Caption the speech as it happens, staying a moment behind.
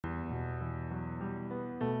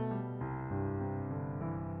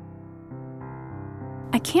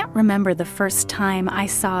I can't remember the first time I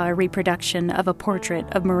saw a reproduction of a portrait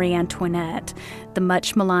of Marie Antoinette, the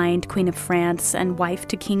much-maligned Queen of France and wife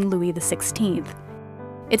to King Louis XVI.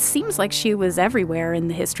 It seems like she was everywhere in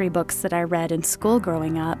the history books that I read in school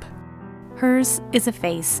growing up. Hers is a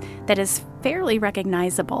face that is fairly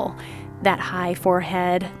recognizable. That high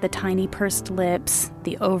forehead, the tiny pursed lips,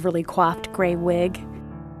 the overly coiffed gray wig.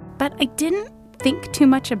 But I didn't think too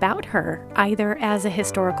much about her, either as a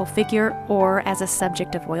historical figure or as a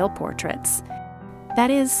subject of oil portraits. That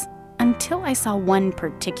is, until I saw one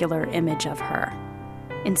particular image of her.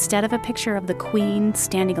 Instead of a picture of the Queen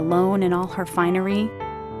standing alone in all her finery,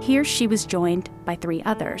 here she was joined by 3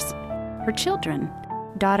 others. Her children,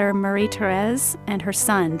 daughter Marie-Thérèse and her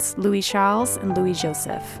sons, Louis-Charles and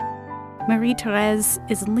Louis-Joseph. Marie-Thérèse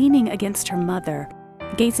is leaning against her mother,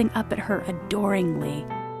 gazing up at her adoringly,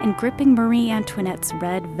 and gripping Marie Antoinette's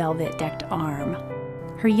red velvet-decked arm.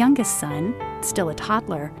 Her youngest son, still a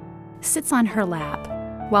toddler, sits on her lap,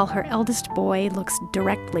 while her eldest boy looks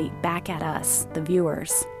directly back at us, the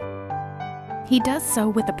viewers. He does so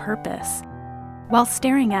with a purpose. While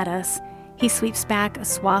staring at us, he sweeps back a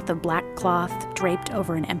swath of black cloth draped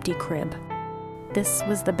over an empty crib. This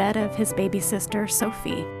was the bed of his baby sister,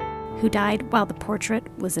 Sophie, who died while the portrait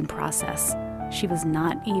was in process. She was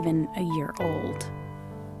not even a year old.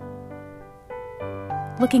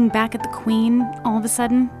 Looking back at the Queen, all of a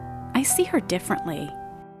sudden, I see her differently.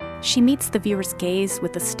 She meets the viewer's gaze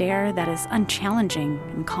with a stare that is unchallenging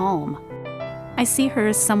and calm. I see her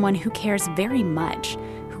as someone who cares very much,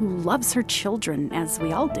 who loves her children, as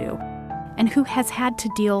we all do, and who has had to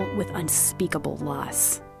deal with unspeakable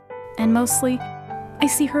loss. And mostly, I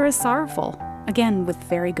see her as sorrowful, again with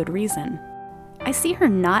very good reason. I see her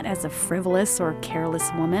not as a frivolous or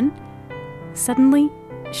careless woman. Suddenly,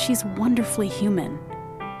 she's wonderfully human.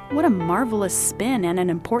 What a marvelous spin and an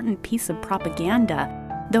important piece of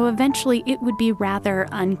propaganda, though eventually it would be rather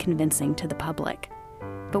unconvincing to the public.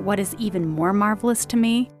 But what is even more marvelous to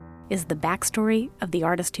me is the backstory of the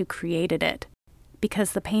artist who created it.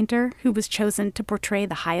 Because the painter who was chosen to portray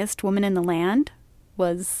the highest woman in the land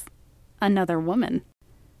was another woman.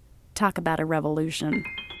 Talk about a revolution.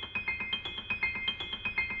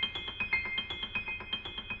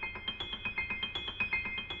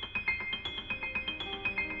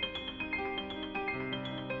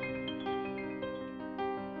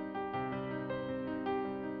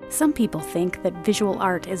 Some people think that visual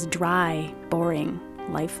art is dry, boring,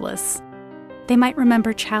 lifeless. They might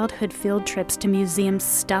remember childhood field trips to museums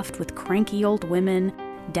stuffed with cranky old women,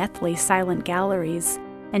 deathly silent galleries,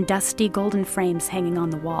 and dusty golden frames hanging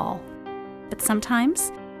on the wall. But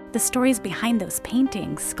sometimes, the stories behind those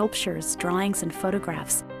paintings, sculptures, drawings, and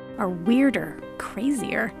photographs are weirder,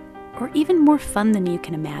 crazier, or even more fun than you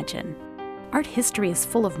can imagine. Art history is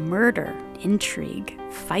full of murder, intrigue,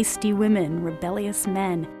 feisty women, rebellious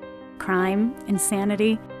men, crime,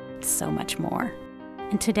 insanity, so much more.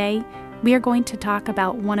 And today, we are going to talk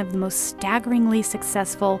about one of the most staggeringly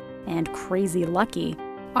successful and crazy lucky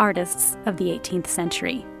artists of the 18th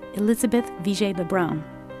century, Elisabeth Vigée de Brun.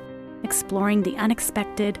 Exploring the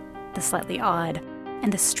unexpected, the slightly odd,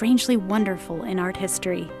 and the strangely wonderful in art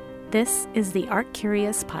history, this is the Art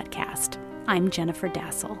Curious Podcast. I'm Jennifer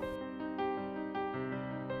Dassel.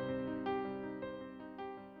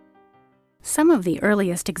 Some of the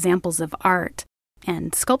earliest examples of art,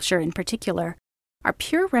 and sculpture in particular, are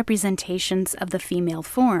pure representations of the female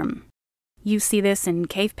form. You see this in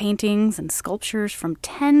cave paintings and sculptures from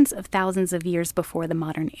tens of thousands of years before the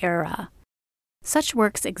modern era. Such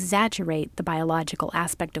works exaggerate the biological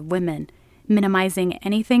aspect of women, minimizing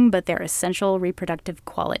anything but their essential reproductive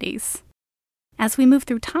qualities. As we move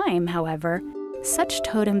through time, however, such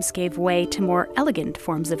totems gave way to more elegant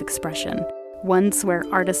forms of expression, ones where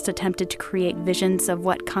artists attempted to create visions of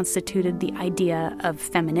what constituted the idea of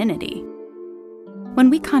femininity.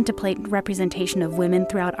 When we contemplate representation of women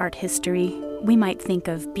throughout art history, we might think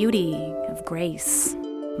of beauty, of grace,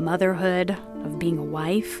 motherhood, of being a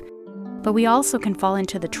wife, but we also can fall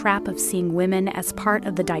into the trap of seeing women as part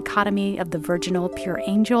of the dichotomy of the virginal pure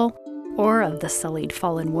angel or of the sullied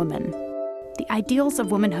fallen woman. The ideals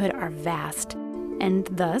of womanhood are vast, and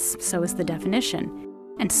thus, so is the definition,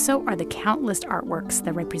 and so are the countless artworks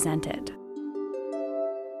that represent it.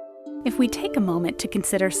 If we take a moment to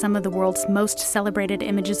consider some of the world's most celebrated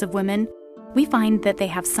images of women, we find that they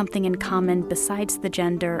have something in common besides the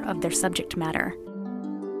gender of their subject matter.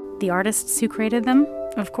 The artists who created them,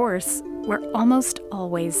 of course, were almost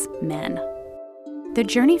always men. The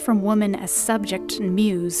journey from woman as subject and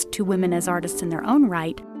muse to women as artists in their own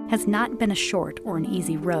right has not been a short or an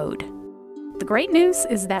easy road. The great news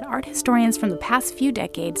is that art historians from the past few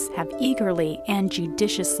decades have eagerly and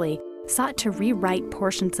judiciously sought to rewrite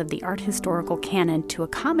portions of the art historical canon to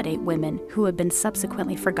accommodate women who have been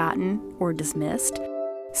subsequently forgotten or dismissed,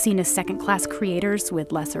 seen as second-class creators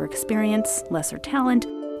with lesser experience, lesser talent,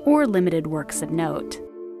 or limited works of note.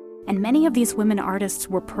 And many of these women artists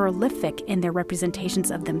were prolific in their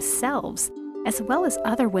representations of themselves, as well as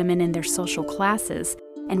other women in their social classes,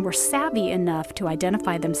 and were savvy enough to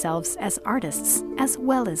identify themselves as artists as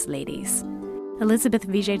well as ladies. Elisabeth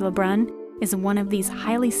Vigée de Brun is one of these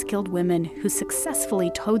highly skilled women who successfully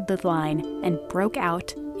toed the line and broke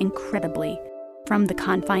out, incredibly, from the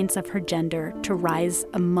confines of her gender to rise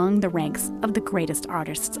among the ranks of the greatest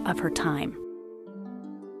artists of her time.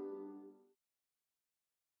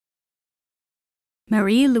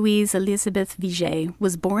 Marie-Louise Elisabeth Vigée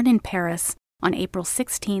was born in Paris on April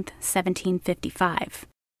 16, 1755.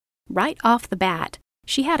 Right off the bat,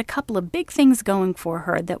 she had a couple of big things going for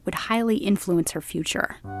her that would highly influence her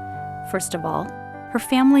future. First of all, her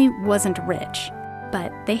family wasn't rich,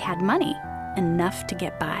 but they had money, enough to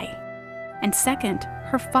get by. And second,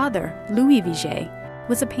 her father, Louis Vigée,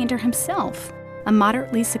 was a painter himself, a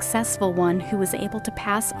moderately successful one who was able to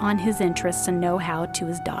pass on his interests and know-how to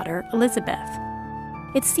his daughter, Elisabeth.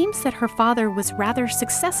 It seems that her father was rather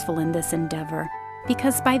successful in this endeavor,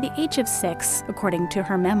 because by the age of 6, according to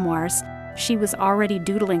her memoirs, she was already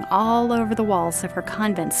doodling all over the walls of her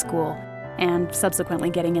convent school, and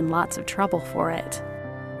subsequently getting in lots of trouble for it.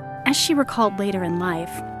 As she recalled later in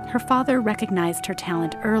life, her father recognized her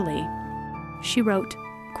talent early. She wrote,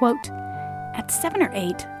 quote, "At 7 or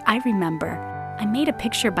 8, I remember, I made a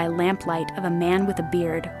picture by lamplight of a man with a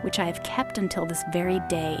beard, which I have kept until this very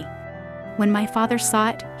day. When my father saw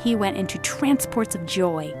it, he went into transports of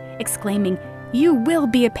joy, exclaiming, 'You will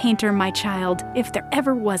be a painter, my child, if there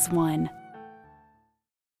ever was one.'"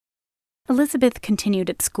 Elisabeth continued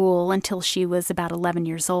at school until she was about 11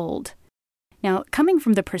 years old. Now, coming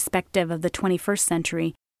from the perspective of the 21st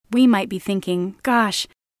century, we might be thinking, gosh,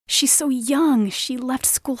 she's so young, she left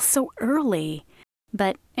school so early.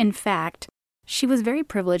 But, in fact, she was very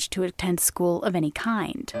privileged to attend school of any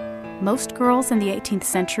kind. Most girls in the 18th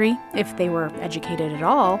century, if they were educated at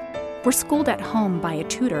all, were schooled at home by a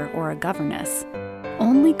tutor or a governess.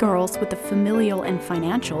 Only girls with the familial and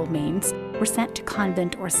financial means were sent to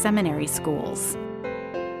convent or seminary schools.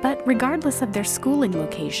 But regardless of their schooling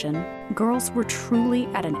location, girls were truly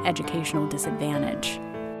at an educational disadvantage.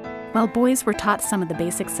 While boys were taught some of the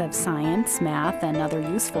basics of science, math, and other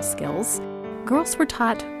useful skills, girls were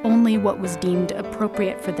taught only what was deemed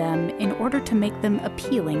appropriate for them in order to make them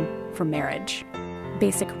appealing for marriage.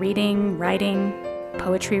 Basic reading, writing,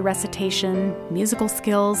 poetry recitation, musical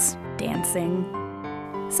skills, dancing.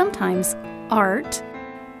 Sometimes art,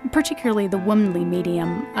 particularly the womanly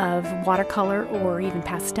medium of watercolor or even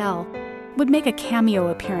pastel, would make a cameo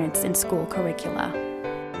appearance in school curricula.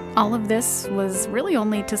 All of this was really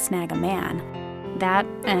only to snag a man. That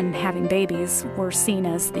and having babies were seen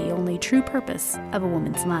as the only true purpose of a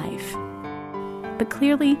woman's life. But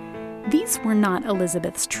clearly, these were not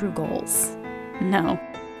Elisabeth's true goals. No.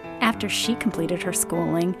 After she completed her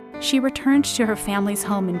schooling, she returned to her family's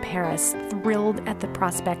home in Paris, thrilled at the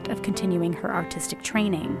prospect of continuing her artistic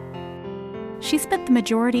training. She spent the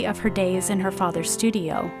majority of her days in her father's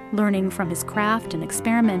studio, learning from his craft and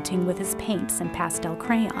experimenting with his paints and pastel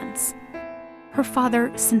crayons. Her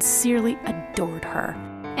father sincerely adored her,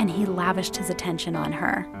 and he lavished his attention on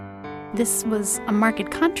her. This was a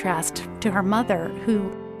marked contrast to her mother,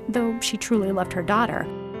 who, though she truly loved her daughter,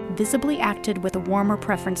 visibly acted with a warmer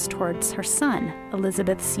preference towards her son,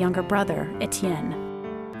 Elisabeth's younger brother, Etienne.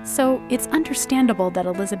 So it's understandable that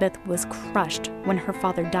Elisabeth was crushed when her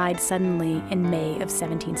father died suddenly in May of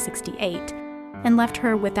 1768 and left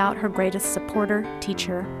her without her greatest supporter,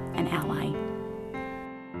 teacher, and ally.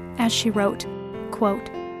 As she wrote, quote,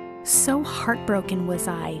 "So heartbroken was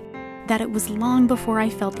I that it was long before I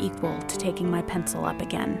felt equal to taking my pencil up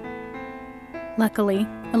again." Luckily,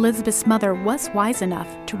 Elisabeth's mother was wise enough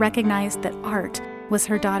to recognize that art was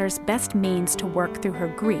her daughter's best means to work through her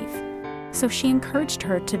grief, so she encouraged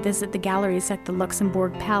her to visit the galleries at the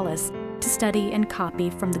Luxembourg Palace to study and copy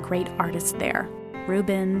from the great artists there,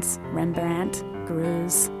 Rubens, Rembrandt,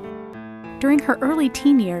 Greuze. During her early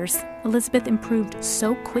teen years, Elisabeth improved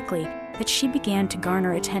so quickly that she began to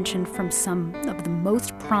garner attention from some of the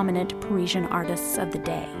most prominent Parisian artists of the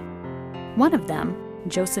day. One of them,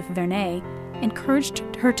 Joseph Vernet, encouraged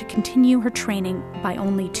her to continue her training by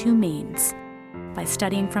only two means: by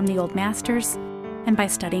studying from the old masters and by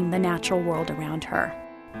studying the natural world around her.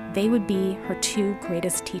 They would be her two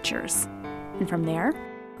greatest teachers. And from there,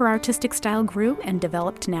 her artistic style grew and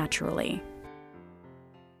developed naturally.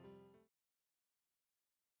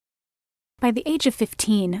 By the age of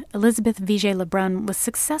 15, Elisabeth Vigée Le Brun was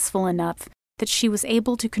successful enough that she was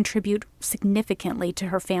able to contribute significantly to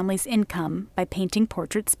her family's income by painting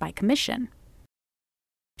portraits by commission.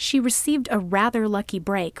 She received a rather lucky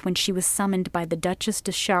break when she was summoned by the Duchess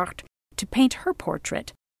de Chartres to paint her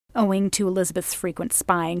portrait, owing to Elisabeth's frequent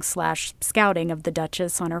spying/scouting of the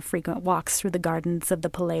Duchess on her frequent walks through the gardens of the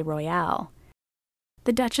Palais Royal.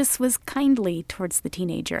 The Duchess was kindly towards the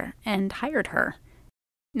teenager and hired her.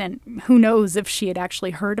 And who knows if she had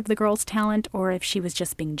actually heard of the girl's talent or if she was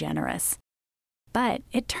just being generous. But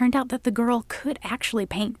it turned out that the girl could actually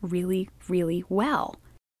paint really, really well.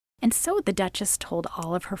 And so the Duchess told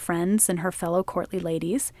all of her friends and her fellow courtly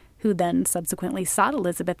ladies, who then subsequently sought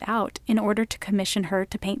Elisabeth out in order to commission her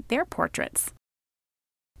to paint their portraits.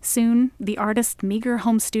 Soon, the artist's meager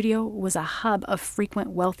home studio was a hub of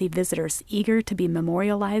frequent wealthy visitors eager to be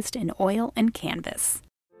memorialized in oil and canvas.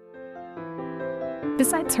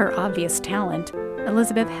 Besides her obvious talent,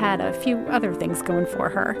 Elisabeth had a few other things going for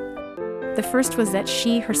her. The first was that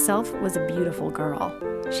she herself was a beautiful girl.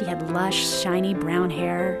 She had lush, shiny brown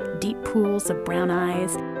hair, deep pools of brown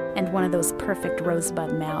eyes, and one of those perfect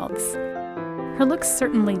rosebud mouths. Her looks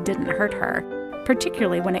certainly didn't hurt her,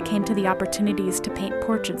 particularly when it came to the opportunities to paint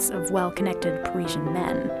portraits of well-connected Parisian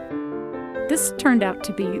men. This turned out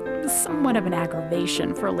to be somewhat of an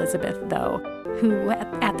aggravation for Elisabeth, though, who,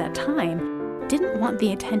 at that time, didn't want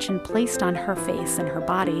the attention placed on her face and her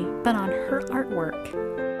body, but on her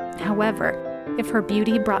artwork. However, if her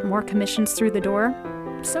beauty brought more commissions through the door,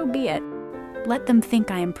 so be it. Let them think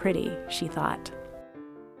I am pretty, she thought.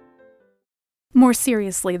 More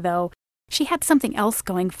seriously, though, she had something else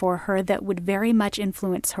going for her that would very much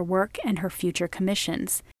influence her work and her future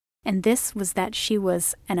commissions, and this was that she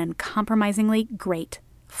was an uncompromisingly great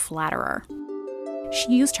flatterer.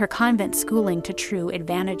 She used her convent schooling to true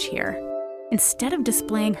advantage here. Instead of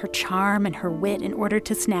displaying her charm and her wit in order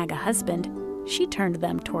to snag a husband, she turned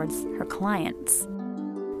them towards her clients.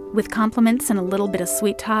 With compliments and a little bit of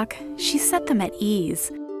sweet talk, she set them at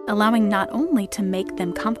ease, allowing not only to make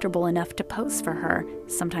them comfortable enough to pose for her,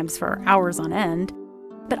 sometimes for hours on end,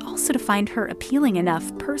 but also to find her appealing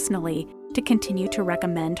enough personally to continue to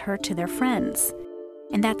recommend her to their friends.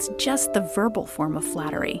 And that's just the verbal form of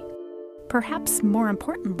flattery. Perhaps more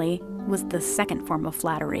importantly was the second form of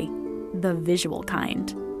flattery, the visual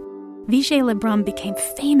kind. Vigée Le Brun became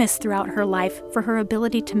famous throughout her life for her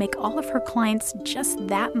ability to make all of her clients just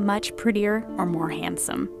that much prettier or more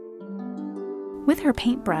handsome. With her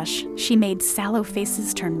paintbrush, she made sallow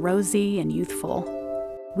faces turn rosy and youthful.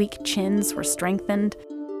 Weak chins were strengthened,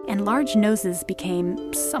 and large noses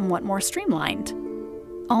became somewhat more streamlined.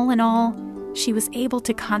 All in all, she was able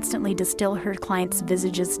to constantly distill her clients'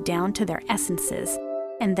 visages down to their essences,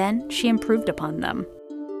 and then she improved upon them.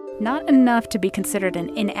 Not enough to be considered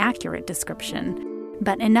an inaccurate description,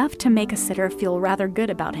 but enough to make a sitter feel rather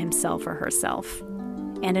good about himself or herself.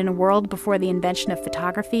 And in a world before the invention of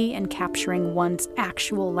photography and capturing one's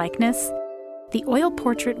actual likeness, the oil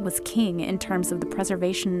portrait was king in terms of the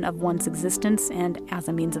preservation of one's existence and as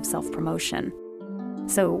a means of self-promotion.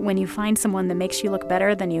 So when you find someone that makes you look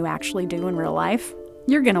better than you actually do in real life,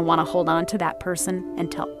 you're going to want to hold on to that person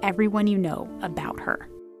and tell everyone you know about her.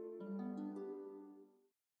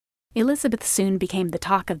 Elisabeth soon became the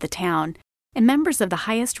talk of the town, and members of the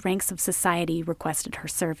highest ranks of society requested her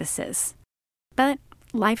services. But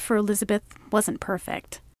life for Elisabeth wasn't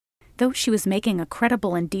perfect. Though she was making a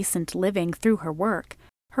credible and decent living through her work,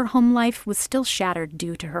 her home life was still shattered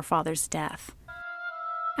due to her father's death.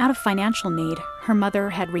 Out of financial need, her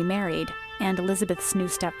mother had remarried, and Elisabeth's new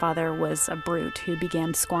stepfather was a brute who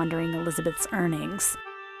began squandering Elisabeth's earnings.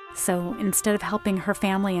 So instead of helping her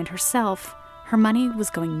family and herself, her money was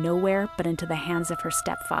going nowhere but into the hands of her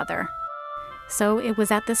stepfather. So it was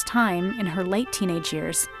at this time, in her late teenage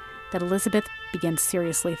years, that Elisabeth began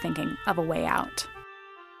seriously thinking of a way out.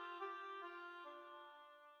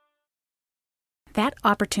 That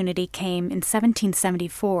opportunity came in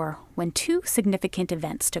 1774 when two significant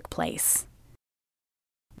events took place.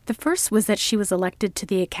 The first was that she was elected to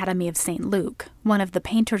the Academy of St. Luke, one of the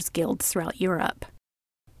painters' guilds throughout Europe.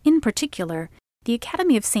 In particular, the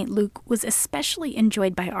Academy of St. Luke was especially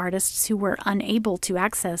enjoyed by artists who were unable to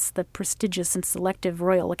access the prestigious and selective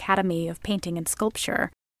Royal Academy of Painting and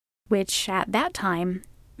Sculpture, which, at that time,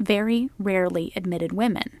 very rarely admitted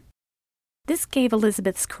women. This gave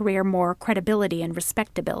Elisabeth's career more credibility and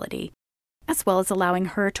respectability, as well as allowing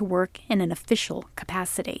her to work in an official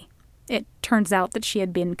capacity. It turns out that she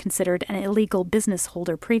had been considered an illegal business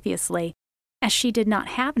holder previously, as she did not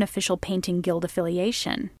have an official painting guild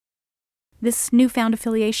affiliation. This newfound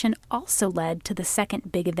affiliation also led to the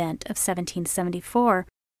second big event of 1774,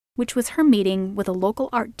 which was her meeting with a local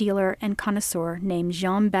art dealer and connoisseur named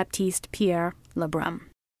Jean-Baptiste Pierre Lebrun.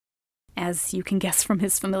 As you can guess from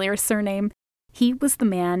his familiar surname, he was the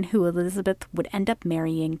man who Elisabeth would end up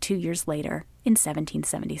marrying 2 years later in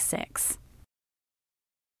 1776.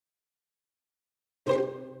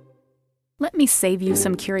 Let me save you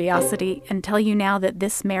some curiosity and tell you now that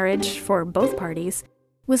this marriage, for both parties,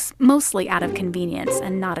 was mostly out of convenience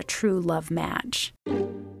and not a true love match.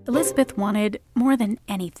 Elisabeth wanted, more than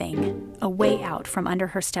anything, a way out from under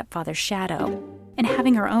her stepfather's shadow, and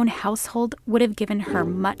having her own household would have given her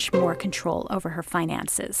much more control over her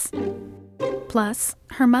finances. Plus,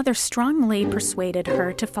 her mother strongly persuaded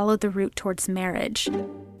her to follow the route towards marriage.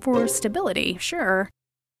 For stability, sure,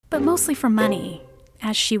 but mostly for money,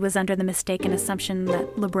 as she was under the mistaken assumption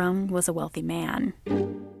that Lebrun was a wealthy man.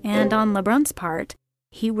 And on Lebrun's part,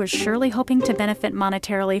 he was surely hoping to benefit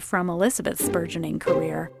monetarily from Elisabeth's burgeoning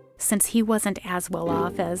career, since he wasn't as well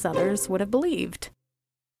off as others would have believed.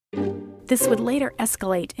 This would later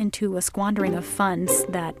escalate into a squandering of funds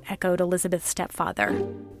that echoed Elisabeth's stepfather.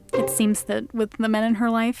 It seems that with the men in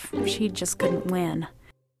her life, she just couldn't win.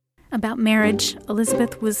 About marriage,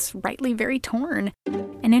 Elisabeth was rightly very torn,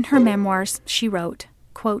 and in her memoirs, she wrote,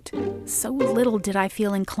 quote, "So little did I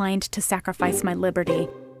feel inclined to sacrifice my liberty,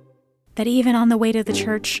 that even on the way to the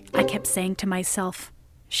church, I kept saying to myself,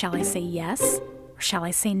 shall I say yes, or shall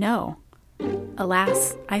I say no?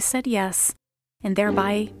 Alas, I said yes, and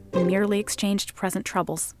thereby merely exchanged present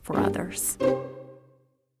troubles for others."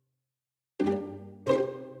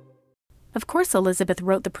 Of course, Elisabeth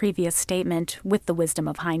wrote the previous statement with the wisdom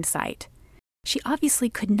of hindsight. She obviously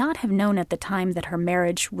could not have known at the time that her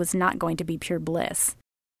marriage was not going to be pure bliss.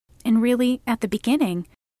 And really, at the beginning,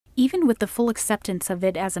 even with the full acceptance of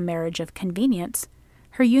it as a marriage of convenience,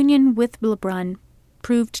 her union with Lebrun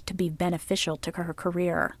proved to be beneficial to her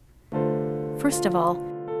career. First of all,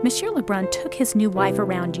 Monsieur Lebrun took his new wife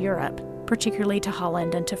around Europe, particularly to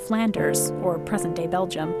Holland and to Flanders, or present-day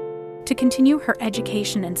Belgium, to continue her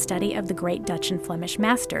education and study of the great Dutch and Flemish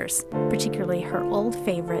masters, particularly her old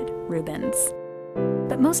favorite, Rubens.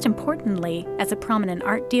 But most importantly, as a prominent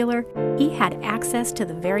art dealer, he had access to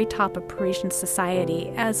the very top of Parisian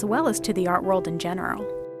society as well as to the art world in general.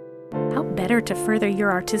 How better to further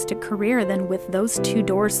your artistic career than with those two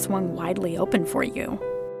doors swung widely open for you?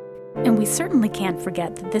 And we certainly can't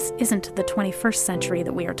forget that this isn't the 21st century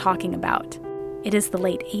that we are talking about. It is the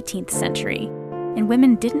late 18th century, and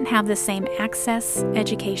women didn't have the same access,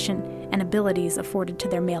 education, and abilities afforded to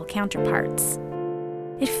their male counterparts.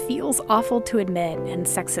 It feels awful to admit and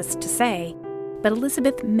sexist to say, but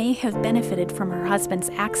Elisabeth may have benefited from her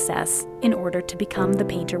husband's access in order to become the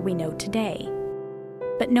painter we know today.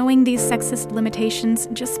 But knowing these sexist limitations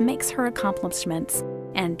just makes her accomplishments,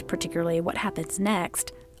 and particularly what happens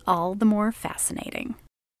next, all the more fascinating.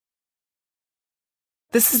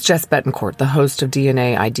 This is Jess Betancourt, the host of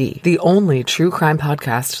DNA ID, the only true crime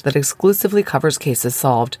podcast that exclusively covers cases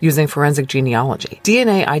solved using forensic genealogy.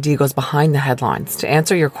 DNA ID goes behind the headlines to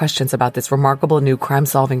answer your questions about this remarkable new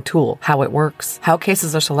crime-solving tool, how it works, how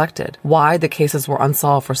cases are selected, why the cases were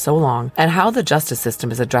unsolved for so long, and how the justice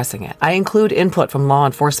system is addressing it. I include input from law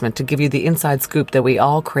enforcement to give you the inside scoop that we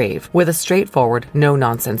all crave, with a straightforward,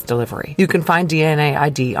 no-nonsense delivery. You can find DNA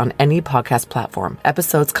ID on any podcast platform.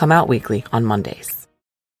 Episodes come out weekly on Mondays.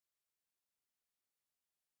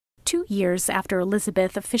 2 years after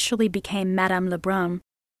Elisabeth officially became Madame Lebrun,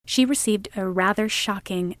 she received a rather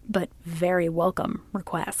shocking but very welcome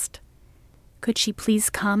request. Could she please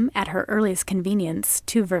come at her earliest convenience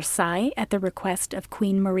to Versailles at the request of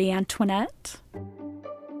Queen Marie Antoinette?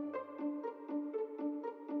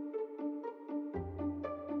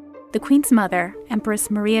 The Queen's mother, Empress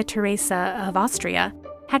Maria Theresa of Austria,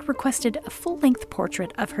 had requested a full-length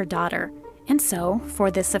portrait of her daughter. And so, for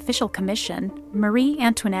this official commission, Marie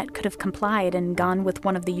Antoinette could have complied and gone with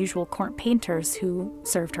one of the usual court painters who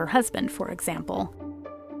served her husband, for example.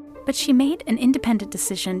 But she made an independent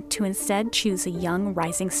decision to instead choose a young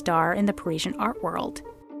rising star in the Parisian art world,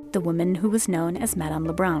 the woman who was known as Madame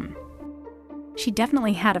Lebrun. She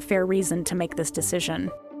definitely had a fair reason to make this decision.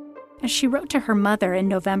 As she wrote to her mother in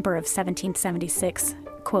November of 1776,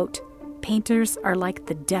 quote, "Painters are like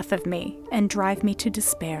the death of me and drive me to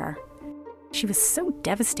despair." She was so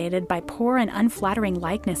devastated by poor and unflattering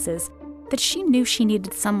likenesses that she knew she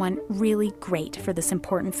needed someone really great for this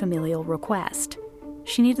important familial request.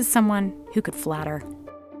 She needed someone who could flatter.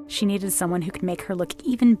 She needed someone who could make her look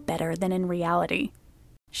even better than in reality.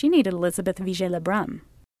 She needed Elisabeth Vigée Lebrun.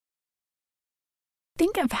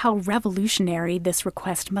 Think of how revolutionary this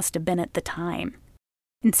request must have been at the time.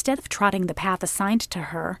 Instead of trotting the path assigned to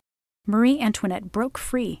her, Marie Antoinette broke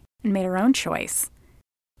free and made her own choice.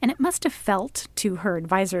 and it must have felt, to her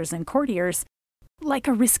advisors and courtiers, like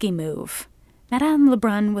a risky move. Madame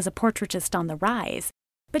Lebrun was a portraitist on the rise,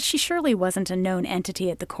 but she surely wasn't a known entity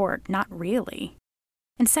at the court, not really.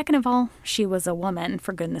 And second of all, she was a woman,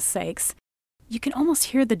 for goodness sakes. You can almost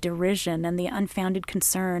hear the derision and the unfounded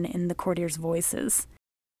concern in the courtiers' voices.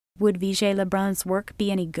 Would Vigée Lebrun's work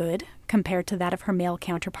be any good compared to that of her male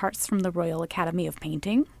counterparts from the Royal Academy of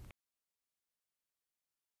Painting?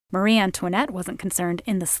 Marie Antoinette wasn't concerned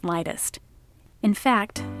in the slightest. In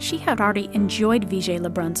fact, she had already enjoyed Vigée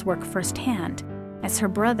Lebrun's work firsthand, as her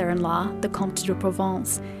brother-in-law, the Comte de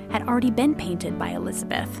Provence, had already been painted by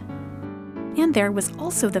Elisabeth. And there was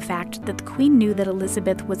also the fact that the Queen knew that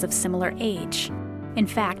Elisabeth was of similar age. In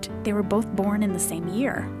fact, they were both born in the same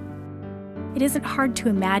year. It isn't hard to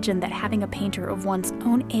imagine that having a painter of one's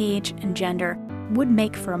own age and gender would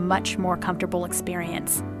make for a much more comfortable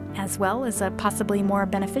experience, as well as a possibly more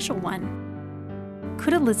beneficial one.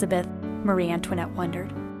 Could Elisabeth, Marie Antoinette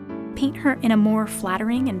wondered, paint her in a more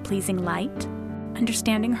flattering and pleasing light,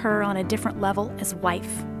 understanding her on a different level as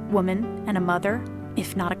wife, woman, and a mother,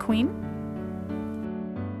 if not a queen?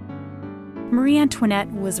 Marie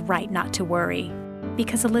Antoinette was right not to worry,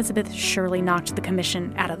 because Elisabeth surely knocked the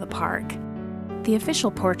commission out of the park. The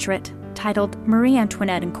official portrait, titled Marie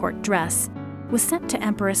Antoinette in Court Dress, was sent to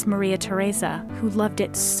Empress Maria Theresa, who loved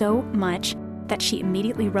it so much that she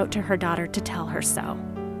immediately wrote to her daughter to tell her so.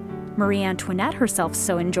 Marie Antoinette herself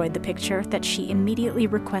so enjoyed the picture that she immediately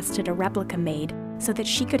requested a replica made so that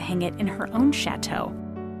she could hang it in her own chateau,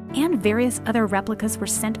 and various other replicas were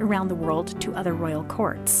sent around the world to other royal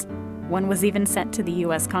courts. One was even sent to the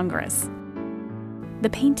U.S. Congress. The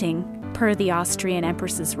painting, per the Austrian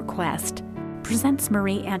Empress's request, presents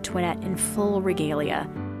Marie Antoinette in full regalia,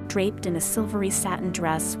 draped in a silvery satin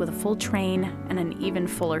dress with a full train and an even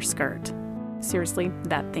fuller skirt. Seriously,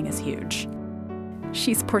 that thing is huge.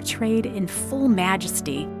 She's portrayed in full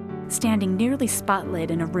majesty, standing nearly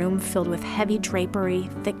spotlit in a room filled with heavy drapery,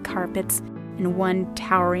 thick carpets, and one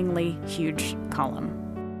toweringly huge column.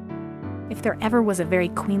 If there ever was a very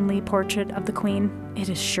queenly portrait of the Queen, it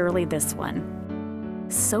is surely this one.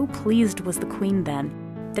 So pleased was the Queen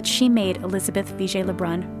then that she made Elisabeth Vigée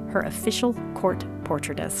Lebrun her official court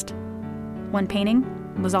portraitist. One painting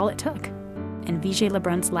was all it took, and Vigée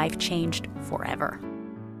Lebrun's life changed forever.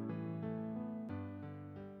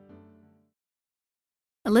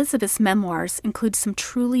 Elisabeth's memoirs include some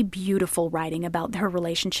truly beautiful writing about her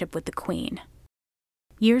relationship with the Queen.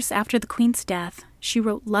 Years after the Queen's death, she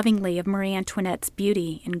wrote lovingly of Marie Antoinette's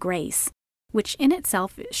beauty and grace, which in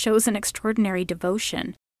itself shows an extraordinary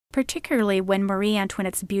devotion, particularly when Marie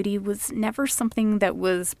Antoinette's beauty was never something that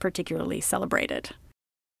was particularly celebrated.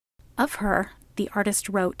 Of her, the artist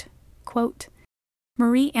wrote, quote,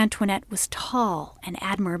 Marie Antoinette was tall and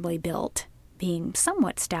admirably built, being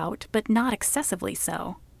somewhat stout, but not excessively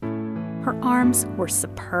so. Her arms were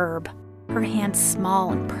superb, her hands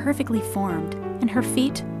small and perfectly formed, and her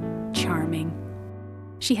feet charming.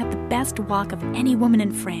 She had the best walk of any woman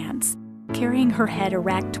in France, carrying her head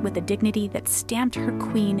erect with a dignity that stamped her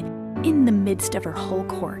queen in the midst of her whole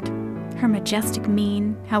court. Her majestic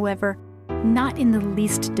mien, however, not in the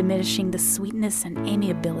least diminishing the sweetness and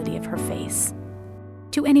amiability of her face.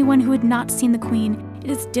 To anyone who had not seen the Queen, it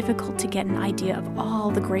is difficult to get an idea of all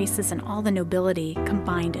the graces and all the nobility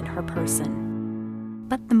combined in her person.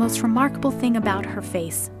 But the most remarkable thing about her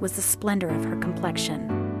face was the splendor of her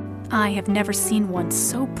complexion. I have never seen one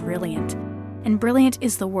so brilliant, and brilliant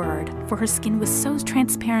is the word, for her skin was so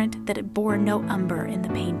transparent that it bore no umber in the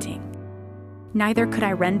painting. Neither could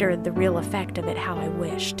I render the real effect of it how I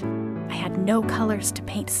wished. I had no colors to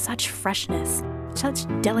paint such freshness, such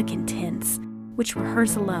delicate tints, which were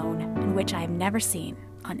hers alone, and which I have never seen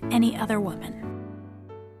on any other woman.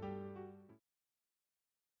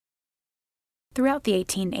 Throughout the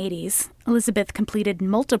 1880s, Elisabeth completed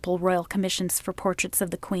multiple royal commissions for portraits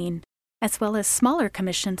of the Queen, as well as smaller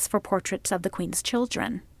commissions for portraits of the Queen's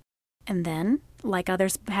children. And then, like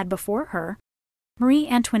others had before her, Marie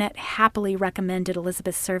Antoinette happily recommended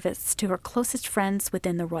Elisabeth's service to her closest friends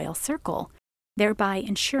within the royal circle, thereby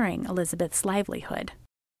ensuring Elisabeth's livelihood.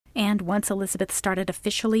 And once Elisabeth started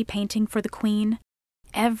officially painting for the Queen,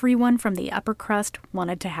 everyone from the upper crust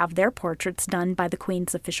wanted to have their portraits done by the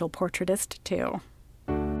Queen's official portraitist, too.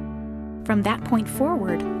 From that point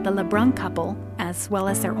forward, the Lebrun couple, as well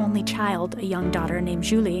as their only child, a young daughter named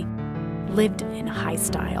Julie, lived in high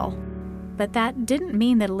style. But that didn't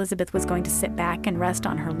mean that Elisabeth was going to sit back and rest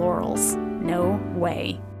on her laurels. No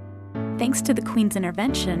way. Thanks to the Queen's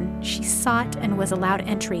intervention, she sought and was allowed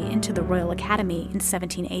entry into the Royal Academy in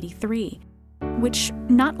 1783, which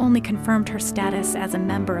not only confirmed her status as a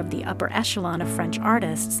member of the upper echelon of French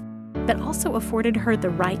artists, but also afforded her the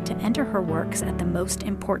right to enter her works at the most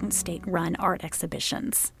important state-run art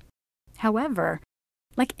exhibitions. However,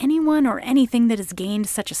 like anyone or anything that has gained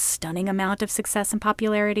such a stunning amount of success and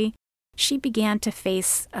popularity, she began to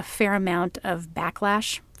face a fair amount of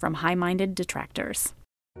backlash from high-minded detractors.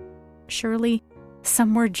 Surely,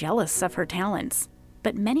 some were jealous of her talents,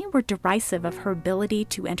 but many were derisive of her ability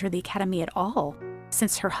to enter the academy at all,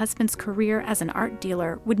 since her husband's career as an art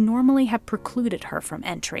dealer would normally have precluded her from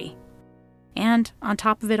entry. And on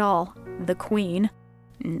top of it all, the Queen,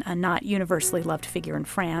 a not universally loved figure in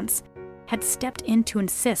France, had stepped in to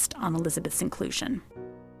insist on Elisabeth's inclusion.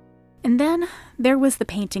 And then there was the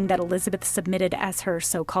painting that Elisabeth submitted as her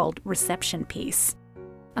so-called reception piece,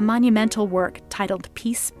 a monumental work titled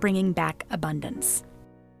Peace Bringing Back Abundance.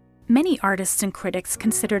 Many artists and critics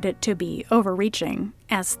considered it to be overreaching,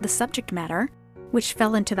 as the subject matter, which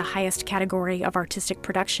fell into the highest category of artistic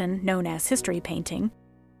production known as history painting,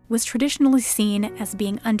 was traditionally seen as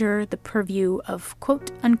being under the purview of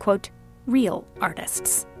quote-unquote real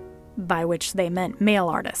artists, by which they meant male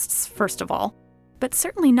artists, first of all, but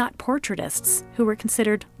certainly not portraitists, who were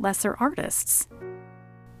considered lesser artists.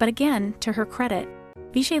 But again, to her credit,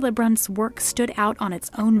 Vigée Lebrun's work stood out on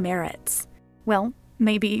its own merits. Well,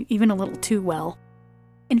 maybe even a little too well.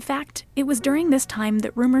 In fact, it was during this time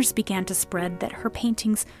that rumors began to spread that her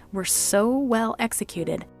paintings were so well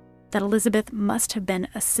executed that Elisabeth must have been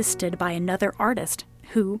assisted by another artist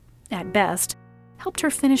who, at best, helped her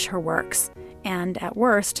finish her works, and at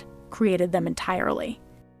worst, created them entirely.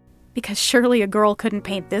 Because surely a girl couldn't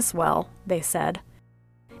paint this well, they said.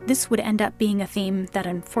 This would end up being a theme that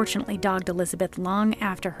unfortunately dogged Elisabeth long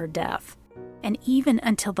after her death. And even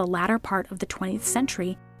until the latter part of the 20th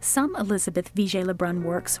century, some Elisabeth Vigée Lebrun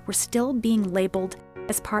works were still being labeled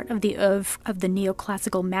as part of the oeuvre of the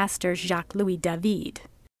neoclassical master Jacques-Louis David.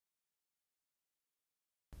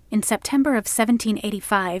 In September of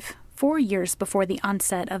 1785, 4 years before the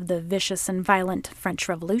onset of the vicious and violent French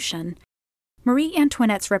Revolution, Marie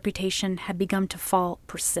Antoinette's reputation had begun to fall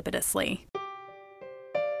precipitously.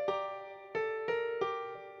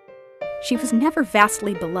 She was never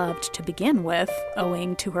vastly beloved to begin with,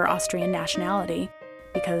 owing to her Austrian nationality,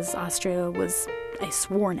 because Austria was a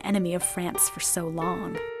sworn enemy of France for so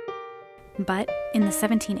long. But in the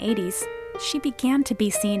 1780s, she began to be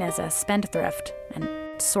seen as a spendthrift and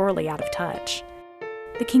sorely out of touch.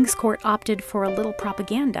 The King's Court opted for a little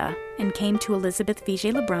propaganda and came to Elisabeth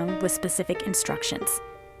Vigée Lebrun with specific instructions.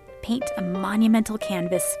 Paint a monumental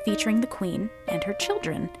canvas featuring the Queen and her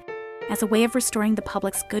children as a way of restoring the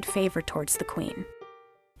public's good favor towards the Queen.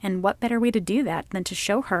 And what better way to do that than to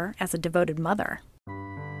show her as a devoted mother?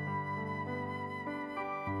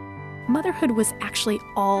 Motherhood was actually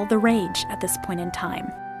all the rage at this point in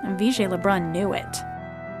time, and Vigée Lebrun knew it.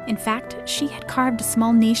 In fact, she had carved a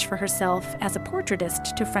small niche for herself as a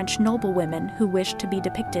portraitist to French noblewomen who wished to be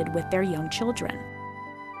depicted with their young children.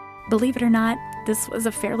 Believe it or not, this was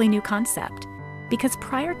a fairly new concept, because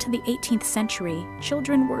prior to the 18th century,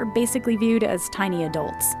 children were basically viewed as tiny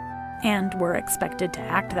adults, and were expected to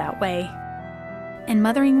act that way. And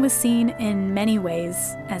mothering was seen in many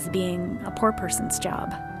ways as being a poor person's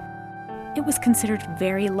job. It was considered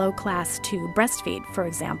very low class to breastfeed, for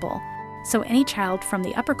example, so any child from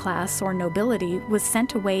the upper class or nobility was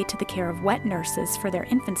sent away to the care of wet nurses for their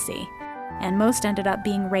infancy, and most ended up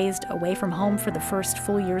being raised away from home for the first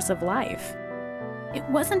full years of life. It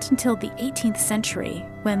wasn't until the 18th century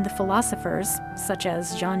when the philosophers, such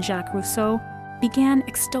as Jean-Jacques Rousseau, began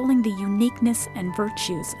extolling the uniqueness and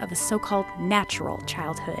virtues of a so-called natural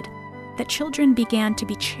childhood, that children began to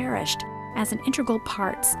be cherished as an integral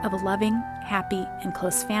part of a loving, happy, and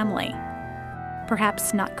close family.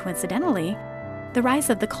 Perhaps not coincidentally, the rise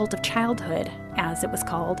of the cult of childhood, as it was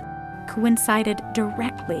called, coincided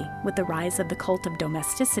directly with the rise of the cult of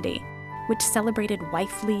domesticity, which celebrated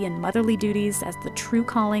wifely and motherly duties as the true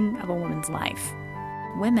calling of a woman's life.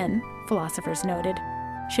 Women, philosophers noted,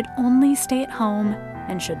 should only stay at home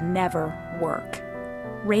and should never work.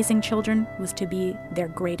 Raising children was to be their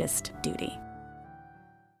greatest duty.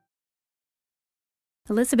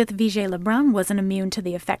 Elisabeth Vigée Lebrun wasn't immune to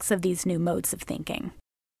the effects of these new modes of thinking.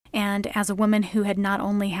 And as a woman who had not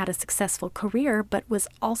only had a successful career but was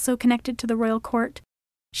also connected to the royal court,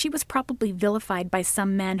 she was probably vilified by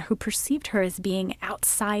some men who perceived her as being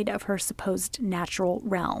outside of her supposed natural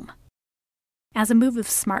realm. As a move of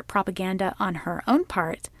smart propaganda on her own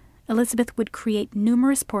part, Elisabeth would create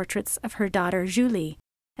numerous portraits of her daughter Julie,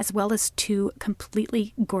 as well as 2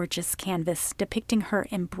 completely gorgeous canvases depicting her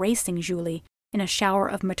embracing Julie in a shower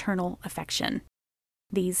of maternal affection.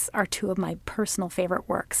 These are two of my personal favorite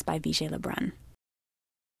works by Vigée Brun.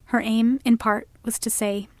 Her aim, in part, was to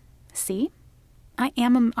say, see, I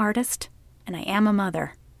am an artist, and I am a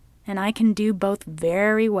mother, and I can do both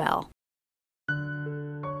very well.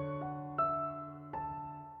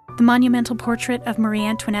 The monumental portrait of Marie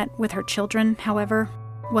Antoinette with her children, however,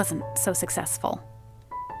 wasn't so successful.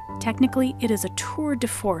 Technically, it is a tour de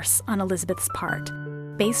force on Elisabeth's part,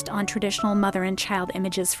 based on traditional mother and child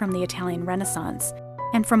images from the Italian Renaissance,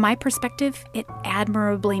 and from my perspective, it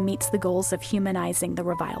admirably meets the goals of humanizing the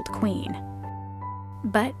reviled queen.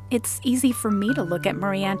 But it's easy for me to look at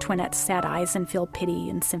Marie Antoinette's sad eyes and feel pity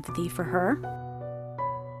and sympathy for her.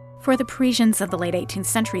 For the Parisians of the late 18th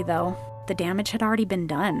century, though, the damage had already been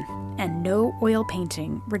done, and no oil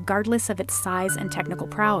painting, regardless of its size and technical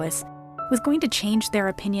prowess, was going to change their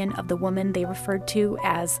opinion of the woman they referred to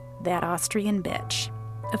as that Austrian bitch.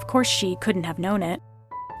 Of course, she couldn't have known it,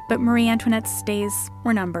 but Marie Antoinette's days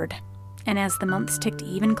were numbered, and as the months ticked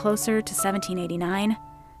even closer to 1789,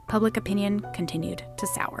 public opinion continued to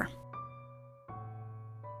sour.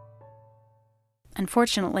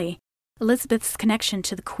 Unfortunately, Elisabeth's connection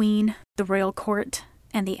to the Queen, the royal court,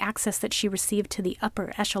 and the access that she received to the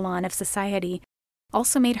upper echelon of society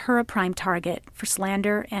also made her a prime target for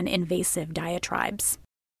slander and invasive diatribes.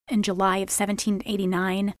 In July of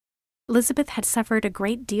 1789, Elisabeth had suffered a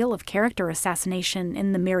great deal of character assassination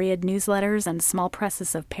in the myriad newsletters and small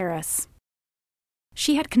presses of Paris.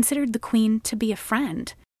 She had considered the Queen to be a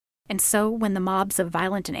friend, and so when the mobs of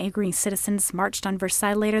violent and angry citizens marched on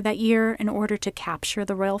Versailles later that year in order to capture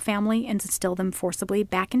the royal family and instill them forcibly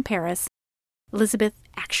back in Paris, Elisabeth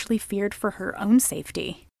actually feared for her own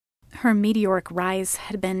safety. Her meteoric rise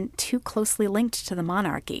had been too closely linked to the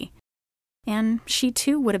monarchy, and she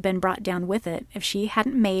too would have been brought down with it if she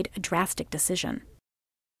hadn't made a drastic decision.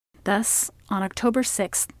 Thus, on October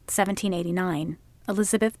 6, 1789,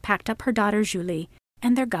 Elisabeth packed up her daughter Julie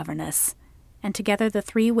and their governess, and together the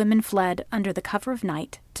three women fled under the cover of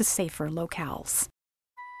night to safer locales.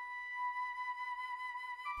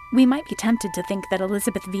 We might be tempted to think that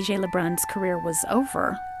Elisabeth Vigée Brun's career was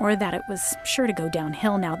over, or that it was sure to go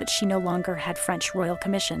downhill now that she no longer had French royal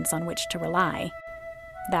commissions on which to rely.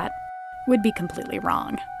 That would be completely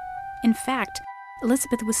wrong. In fact,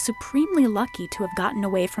 Elisabeth was supremely lucky to have gotten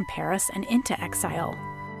away from Paris and into exile.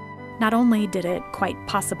 Not only did it quite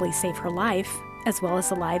possibly save her life, as well as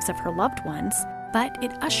the lives of her loved ones, but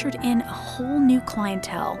it ushered in a whole new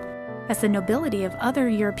clientele, as the nobility of other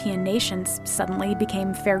European nations suddenly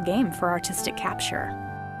became fair game for artistic capture.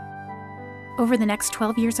 Over the next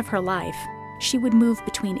 12 years of her life, she would move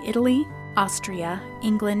between Italy, Austria,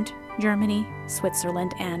 England, Germany,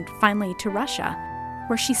 Switzerland, and finally to Russia,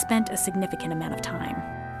 where she spent a significant amount of time.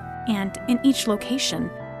 And in each location,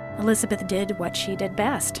 Elisabeth did what she did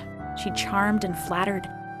best. She charmed and flattered,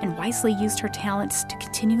 and wisely used her talents to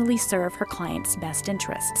continually serve her clients' best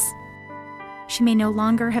interests. She may no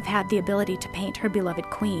longer have had the ability to paint her beloved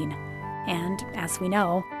queen, and, as we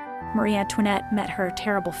know, Marie Antoinette met her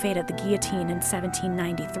terrible fate at the guillotine in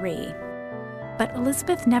 1793. But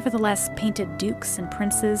Elisabeth nevertheless painted dukes and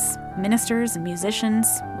princes, ministers and musicians,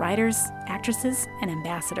 writers, actresses, and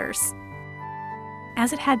ambassadors.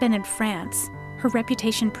 As it had been in France, her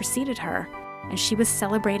reputation preceded her, and she was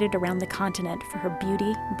celebrated around the continent for her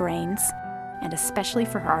beauty, brains, and especially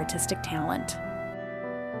for her artistic talent.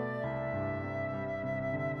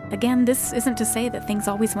 Again, this isn't to say that things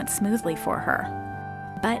always went smoothly for her,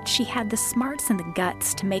 but she had the smarts and the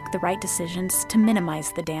guts to make the right decisions to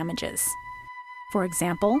minimize the damages. For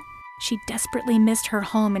example, she desperately missed her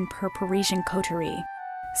home in her Parisian coterie,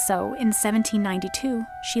 so in 1792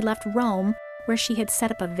 she left Rome, where she had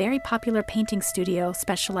set up a very popular painting studio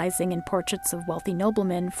specializing in portraits of wealthy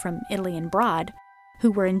noblemen from Italy and abroad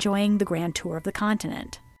who were enjoying the grand tour of the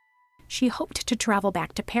continent. She hoped to travel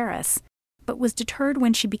back to Paris, but was deterred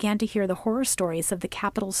when she began to hear the horror stories of the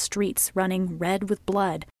capital's streets running red with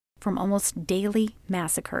blood from almost daily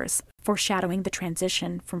massacres, foreshadowing the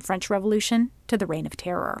transition from French Revolution to the Reign of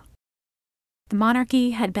Terror. The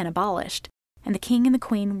monarchy had been abolished, and the king and the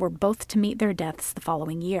queen were both to meet their deaths the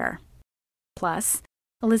following year. Plus,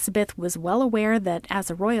 Elisabeth was well aware that as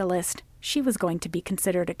a royalist, she was going to be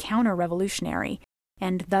considered a counter-revolutionary,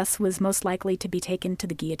 and thus was most likely to be taken to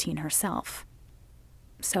the guillotine herself.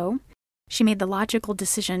 So, she made the logical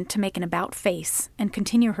decision to make an about-face and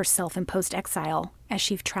continue her self-imposed exile as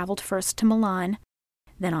she traveled first to Milan,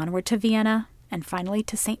 then onward to Vienna, and finally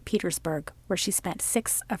to St. Petersburg, where she spent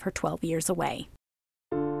 6 of her 12 years away.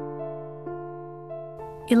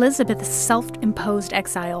 Elisabeth's self-imposed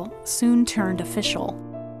exile soon turned official,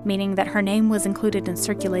 meaning that her name was included in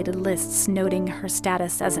circulated lists noting her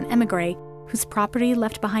status as an émigré whose property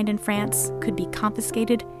left behind in France could be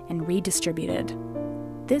confiscated and redistributed.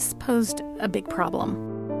 This posed a big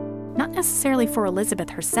problem, not necessarily for Elisabeth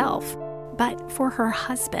herself, but for her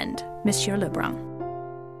husband, Monsieur Le Brun.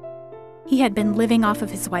 He had been living off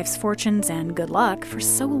of his wife's fortunes and good luck for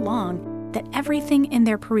so long that everything in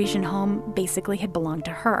their Parisian home basically had belonged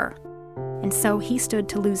to her. And so he stood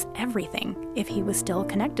to lose everything if he was still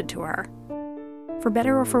connected to her. For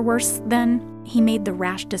better or for worse, then, he made the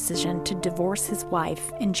rash decision to divorce his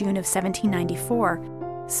wife in June of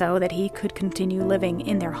 1794 so that he could continue living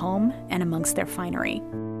in their home and amongst their finery.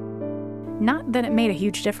 Not that it made a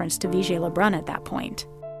huge difference to Vigée Le Brun at that point.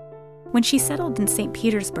 When she settled in St.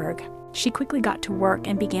 Petersburg, she quickly got to work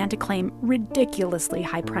and began to claim ridiculously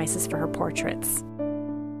high prices for her portraits.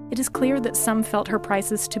 It is clear that some felt her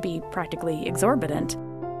prices to be practically exorbitant,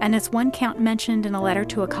 and as one count mentioned in a letter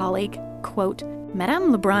to a colleague, quote,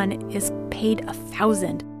 Madame Le Brun is paid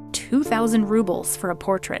 1,000, 2,000 rubles for a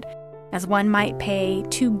portrait, as one might pay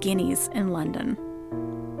 2 guineas in London.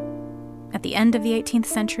 At the end of the 18th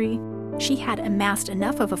century, she had amassed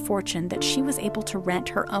enough of a fortune that she was able to rent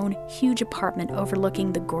her own huge apartment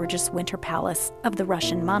overlooking the gorgeous winter palace of the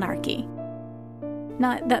Russian monarchy.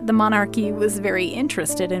 Not that the monarchy was very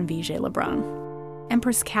interested in Vigée Le Brun.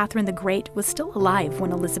 Empress Catherine the Great was still alive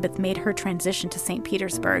when Elisabeth made her transition to St.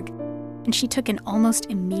 Petersburg, and she took an almost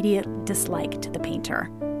immediate dislike to the painter,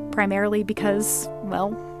 primarily because,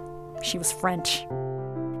 well, she was French.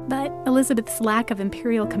 But Elisabeth's lack of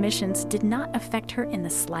imperial commissions did not affect her in the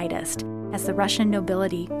slightest, as the Russian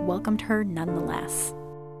nobility welcomed her nonetheless.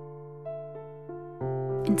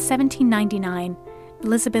 In 1799,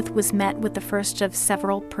 Elisabeth was met with the first of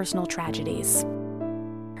several personal tragedies.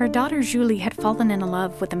 Her daughter Julie had fallen in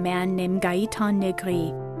love with a man named Gaëtan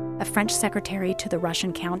Negri, a French secretary to the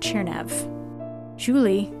Russian Count Chernev.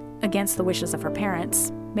 Julie, against the wishes of her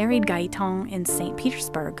parents, married Gaëtan in St.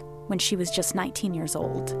 Petersburg when she was just 19 years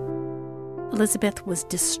old. Elisabeth was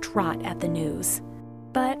distraught at the news,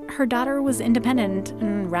 but her daughter was independent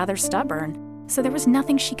and rather stubborn, so there was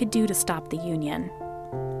nothing she could do to stop the union.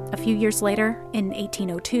 A few years later, in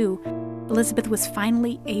 1802, Elisabeth was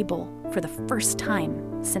finally able, for the first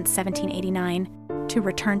time since 1789, to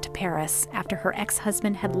return to Paris after her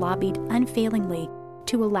ex-husband had lobbied unfailingly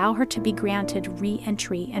to allow her to be granted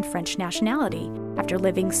re-entry and French nationality after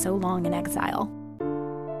living so long in exile.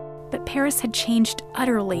 But Paris had changed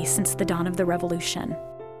utterly since the dawn of the Revolution.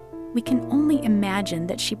 We can only imagine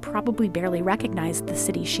that she probably barely recognized the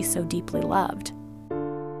city she so deeply loved.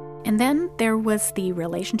 And then there was the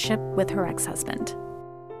relationship with her ex-husband.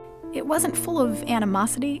 It wasn't full of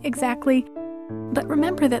animosity exactly, but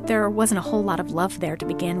remember that there wasn't a whole lot of love there to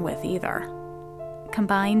begin with either.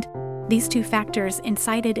 Combined, these two factors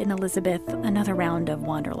incited in Elisabeth another round of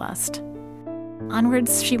wanderlust.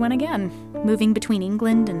 Onwards she went again, moving between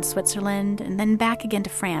England and Switzerland and then back again to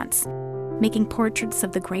France, making portraits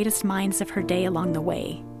of the greatest minds of her day along the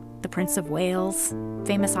way, the Prince of Wales,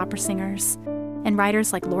 famous opera singers, and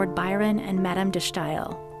writers like Lord Byron and Madame de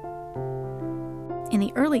Staël. In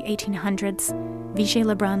the early 1800s, Vigée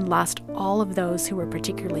Le Brun lost all of those who were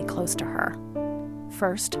particularly close to her.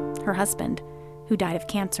 First, her husband, who died of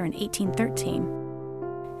cancer in 1813,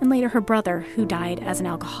 and later her brother, who died as an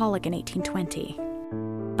alcoholic in 1820.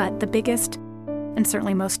 But the biggest, and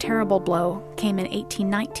certainly most terrible blow came in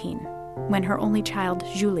 1819, when her only child,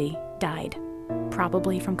 Julie, died,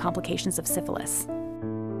 probably from complications of syphilis.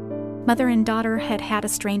 Mother and daughter had had a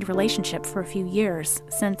strained relationship for a few years,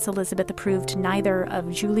 since Elisabeth approved neither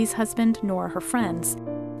of Julie's husband nor her friends,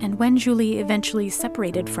 and when Julie eventually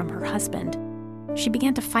separated from her husband, she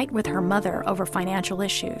began to fight with her mother over financial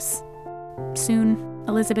issues. Soon,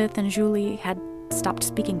 Elisabeth and Julie had stopped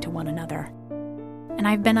speaking to one another, and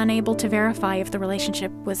I've been unable to verify if the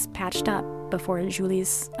relationship was patched up before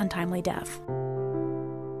Julie's untimely death.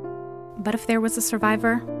 But if there was a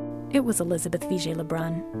survivor, it was Elisabeth Vigée Le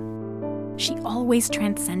Brun. She always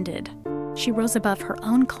transcended. She rose above her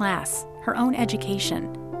own class, her own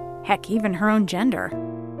education, heck, even her own gender,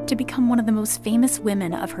 to become one of the most famous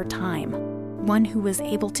women of her time, one who was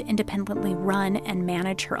able to independently run and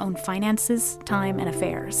manage her own finances, time, and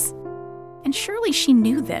affairs. And surely she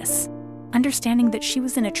knew this, understanding that she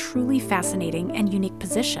was in a truly fascinating and unique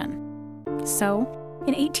position. So,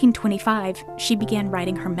 in 1825, she began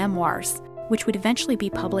writing her memoirs, which would eventually be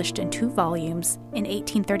published in 2 volumes in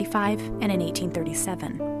 1835 and in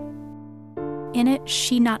 1837. In it,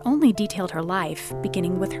 she not only detailed her life,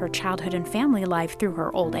 beginning with her childhood and family life through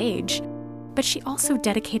her old age, but she also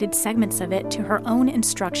dedicated segments of it to her own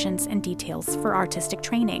instructions and details for artistic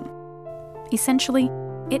training. Essentially,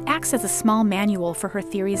 it acts as a small manual for her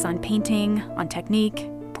theories on painting, on technique,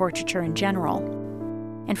 portraiture in general.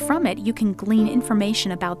 And from it, you can glean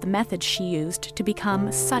information about the methods she used to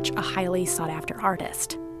become such a highly sought-after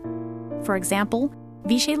artist. For example,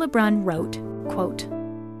 Vigée Brun wrote, quote,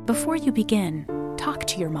 "Before you begin, talk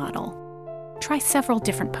to your model. Try several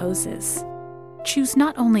different poses. Choose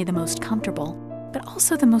not only the most comfortable, but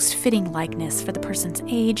also the most fitting likeness for the person's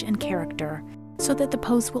age and character, so that the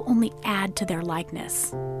pose will only add to their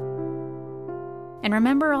likeness." And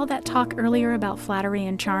remember all that talk earlier about flattery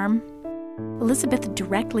and charm? Elisabeth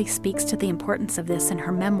directly speaks to the importance of this in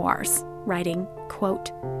her memoirs, writing,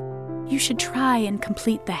 quote, "You should try and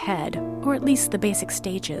complete the head, or at least the basic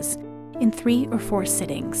stages, in 3 or 4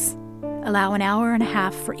 sittings. Allow an hour and a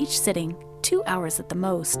half for each sitting, 2 hours at the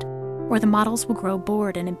most, or the models will grow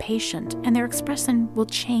bored and impatient and their expression will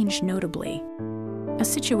change notably. A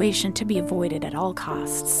situation to be avoided at all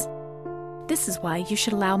costs. This is why you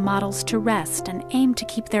should allow models to rest and aim to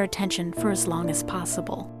keep their attention for as long as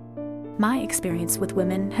possible. My experience with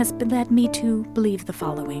women has led me to believe the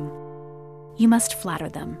following. You must flatter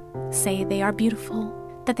them, say they are beautiful,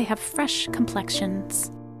 that they have fresh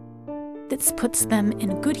complexions. This puts them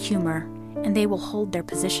in good humor, and they will hold their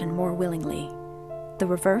position more willingly. The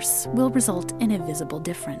reverse will result in a visible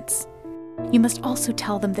difference. You must also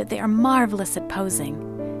tell them that they are marvelous at posing.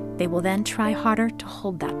 They will then try harder to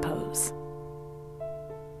hold that pose."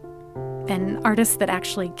 An artist that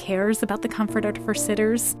actually cares about the comfort of her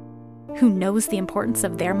sitters, who knows the importance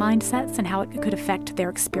of their mindsets and how it could affect their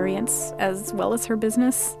experience as well as her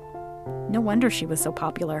business. No wonder she was so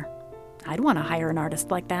popular. I'd want to hire an artist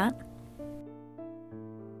like that.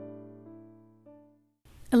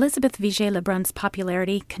 Elisabeth Vigée Brun's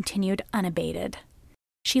popularity continued unabated.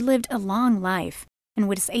 She lived a long life and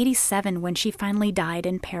was 87 when she finally died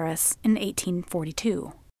in Paris in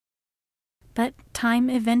 1842. But time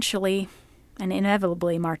eventually and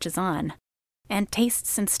inevitably marches on, and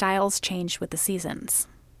tastes and styles change with the seasons.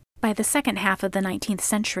 By the second half of the 19th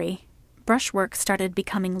century, brushwork started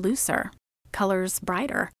becoming looser, colors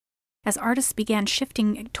brighter, as artists began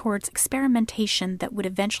shifting towards experimentation that would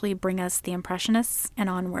eventually bring us the Impressionists and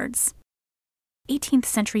onwards. 18th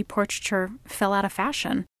century portraiture fell out of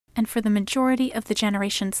fashion, and for the majority of the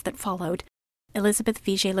generations that followed, Elisabeth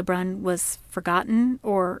Vigée Brun was forgotten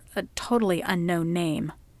or a totally unknown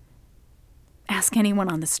name. Ask anyone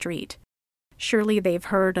on the street. Surely they've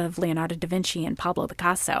heard of Leonardo da Vinci and Pablo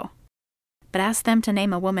Picasso. But ask them to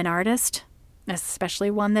name a woman artist,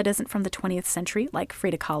 especially one that isn't from the 20th century like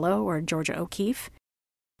Frida Kahlo or Georgia O'Keeffe,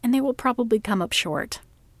 and they will probably come up short.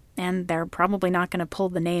 And they're probably not going to pull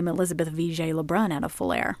the name Elisabeth Vigée Brun out of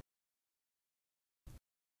full air.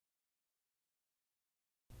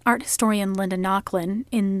 Art historian Linda Nochlin,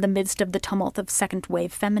 in the midst of the tumult of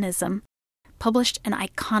second-wave feminism, published an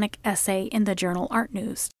iconic essay in the journal Art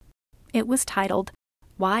News. It was titled,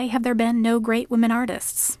 "Why Have There Been No Great Women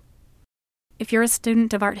Artists?" If you're a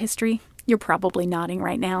student of art history, you're probably nodding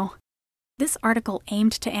right now. This article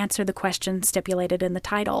aimed to answer the question stipulated in the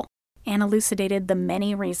title, and elucidated the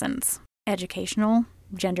many reasons, educational,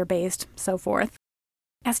 gender-based, so forth,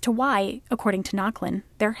 as to why, according to Nochlin,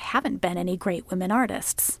 there haven't been any great women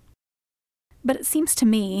artists. But it seems to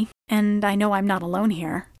me, and I know I'm not alone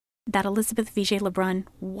here, that Elisabeth Vigée Brun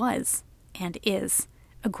was, and is,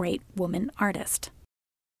 a great woman artist.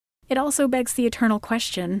 It also begs the eternal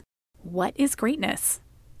question, what is greatness?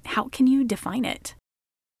 How can you define it?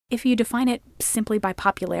 If you define it simply by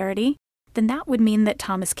popularity, then that would mean that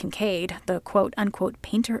Thomas Kinkade, the quote-unquote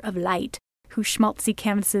painter of light, whose schmaltzy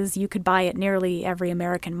canvases you could buy at nearly every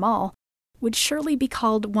American mall, would surely be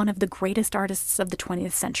called one of the greatest artists of the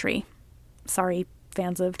 20th century. Sorry,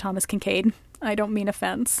 fans of Thomas Kinkade, I don't mean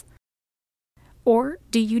offense. Or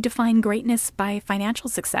do you define greatness by financial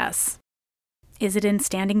success? Is it in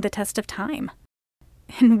standing the test of time?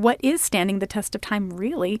 And what is standing the test of time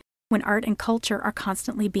really when art and culture are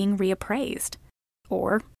constantly being reappraised?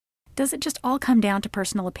 Or does it just all come down to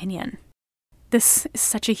personal opinion? This is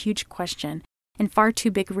such a huge question, and far too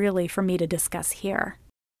big really for me to discuss here.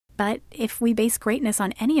 But if we base greatness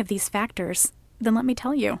on any of these factors, then let me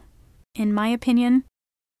tell you, in my opinion,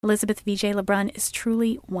 Elisabeth Vigée Brun is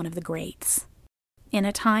truly one of the greats. In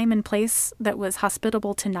a time and place that was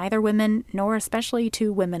hospitable to neither women, nor especially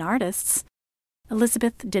to women artists,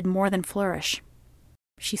 Elisabeth did more than flourish.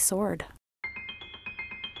 She soared.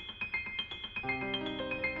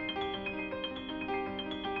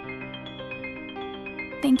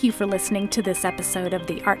 Thank you for listening to this episode of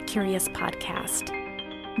the Art Curious podcast.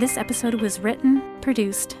 This episode was written,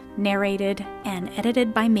 produced, narrated, and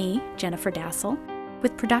edited by me, Jennifer Dassel,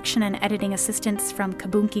 with production and editing assistance from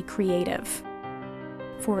Kabunki Creative.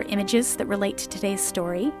 For images that relate to today's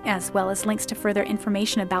story, as well as links to further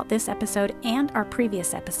information about this episode and our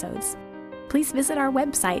previous episodes, please visit our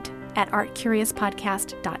website at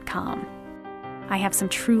artcuriouspodcast.com. I have some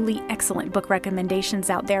truly excellent book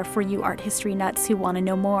recommendations out there for you art history nuts who want to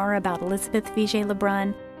know more about Elisabeth Vigée Le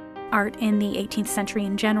Brun, art in the 18th century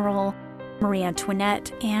in general, Marie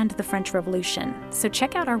Antoinette, and the French Revolution. So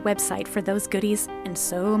check out our website for those goodies and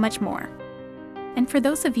so much more. And for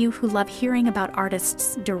those of you who love hearing about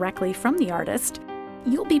artists directly from the artist,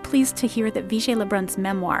 you'll be pleased to hear that Vigée Le Brun's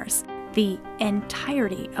memoirs, the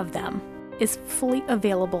entirety of them, is fully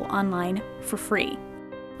available online for free.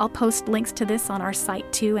 I'll post links to this on our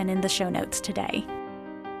site too and in the show notes today.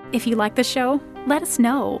 If you like the show, let us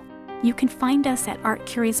know. You can find us at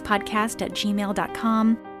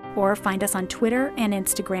artcuriouspodcast@gmail.com or find us on Twitter and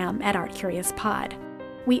Instagram at artcuriouspod.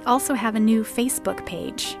 We also have a new Facebook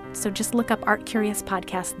page, so just look up Art Curious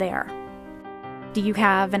Podcast there. Do you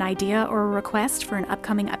have an idea or a request for an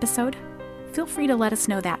upcoming episode? Feel free to let us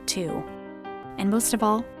know that too. And most of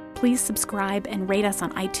all, please subscribe and rate us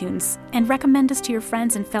on iTunes and recommend us to your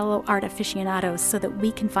friends and fellow art aficionados so that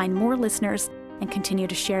we can find more listeners and continue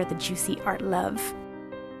to share the juicy art love.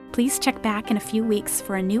 Please check back in a few weeks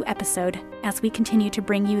for a new episode as we continue to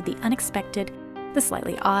bring you the unexpected, the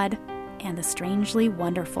slightly odd, and the strangely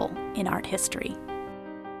wonderful in art history.